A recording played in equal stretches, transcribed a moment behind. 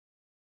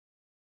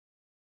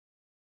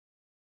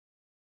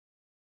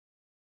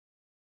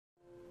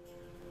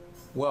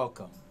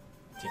Welcome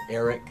to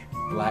Eric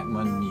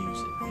Blackmon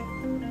Music.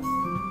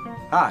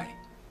 Hi,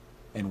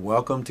 and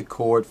welcome to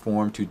chord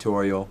form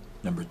tutorial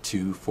number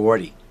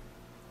 240.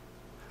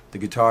 The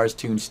guitar is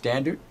tuned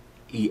standard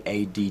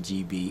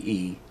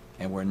E-A-D-G-B-E,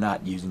 and we're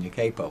not using a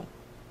capo.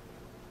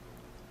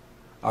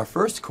 Our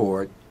first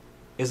chord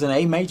is an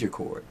A major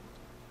chord,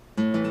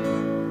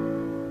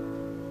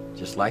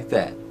 just like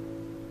that.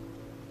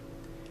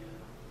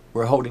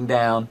 We're holding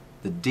down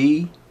the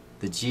D,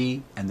 the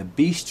G, and the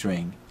B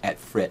string at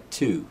fret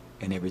 2,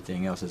 and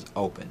everything else is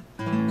open.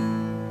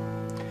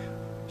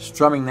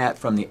 Strumming that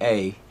from the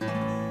A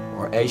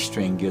or A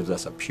string gives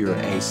us a pure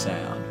A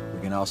sound.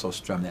 We can also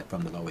strum that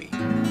from the low E.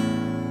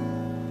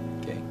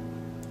 Okay.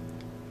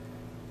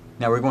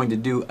 Now we're going to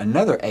do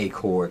another A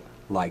chord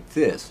like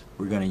this.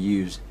 We're going to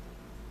use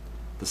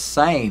the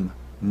same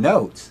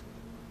notes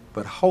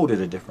but hold it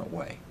a different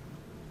way.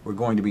 We're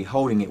going to be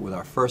holding it with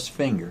our first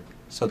finger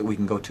so that we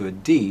can go to a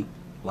D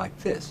like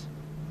this.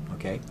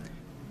 Okay,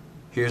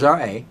 here's our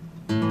A.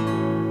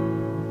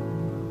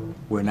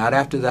 We're not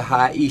after the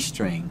high E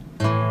string,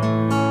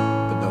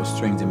 but those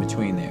strings in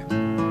between there.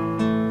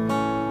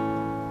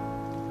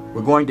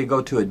 We're going to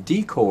go to a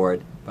D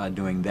chord by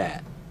doing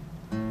that.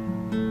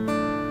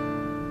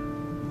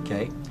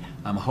 Okay,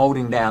 I'm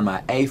holding down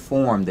my A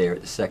form there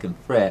at the 2nd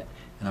fret,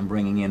 and I'm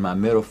bringing in my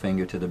middle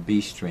finger to the B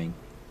string,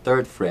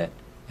 3rd fret,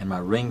 and my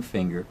ring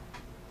finger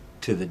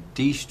to the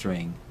D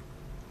string,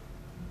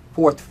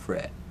 4th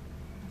fret.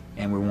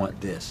 And we want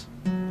this.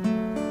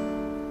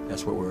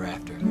 That's what we're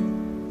after.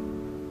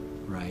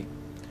 Right?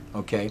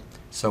 Okay?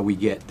 So we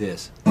get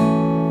this.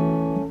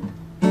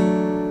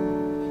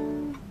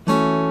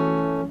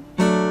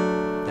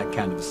 That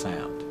kind of a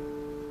sound.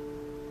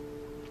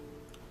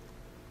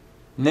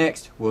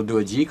 Next, we'll do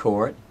a G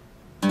chord.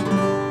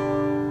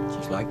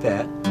 Just like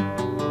that.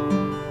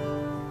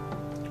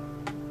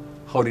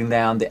 Holding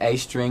down the A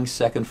string,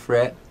 2nd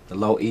fret, the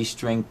low E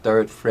string,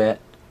 3rd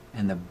fret,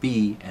 and the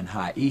B and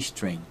high E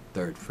string,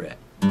 3rd fret.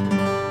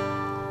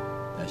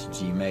 That's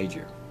G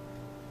major.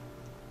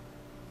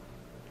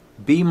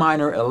 B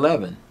minor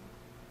 11,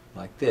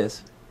 like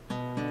this.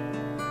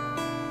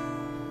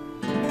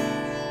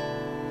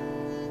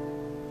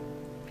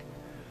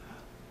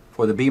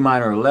 For the B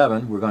minor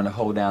 11, we're going to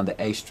hold down the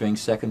A string,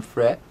 2nd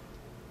fret,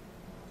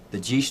 the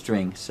G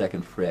string,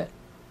 2nd fret,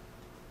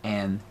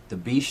 and the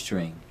B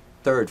string,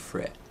 3rd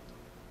fret,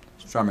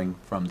 strumming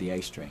from the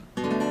A string.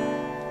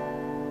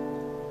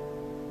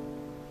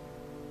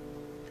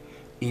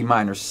 E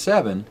minor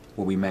 7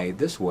 will be made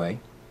this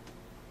way.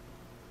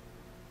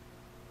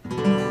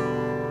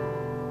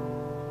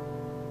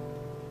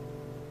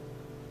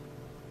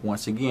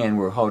 Once again,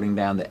 we're holding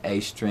down the A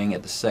string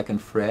at the 2nd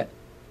fret,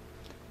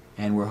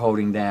 and we're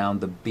holding down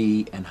the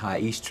B and high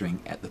E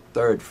string at the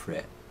 3rd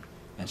fret,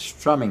 and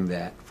strumming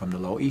that from the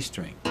low E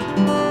string.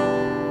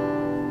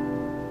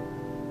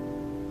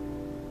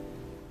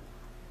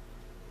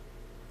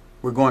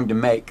 We're going to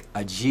make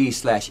a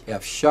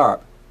G/F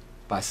sharp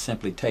by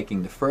simply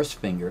taking the first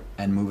finger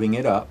and moving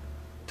it up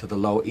to the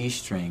low E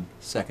string,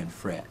 2nd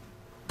fret.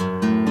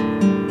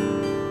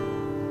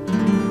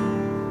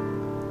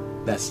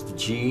 That's the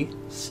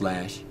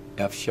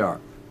G/F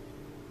sharp.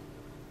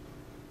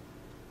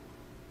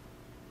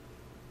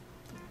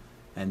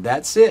 And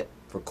that's it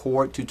for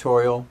chord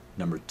tutorial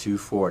number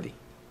 240.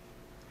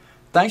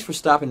 Thanks for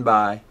stopping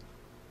by,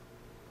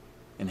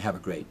 and have a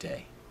great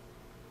day.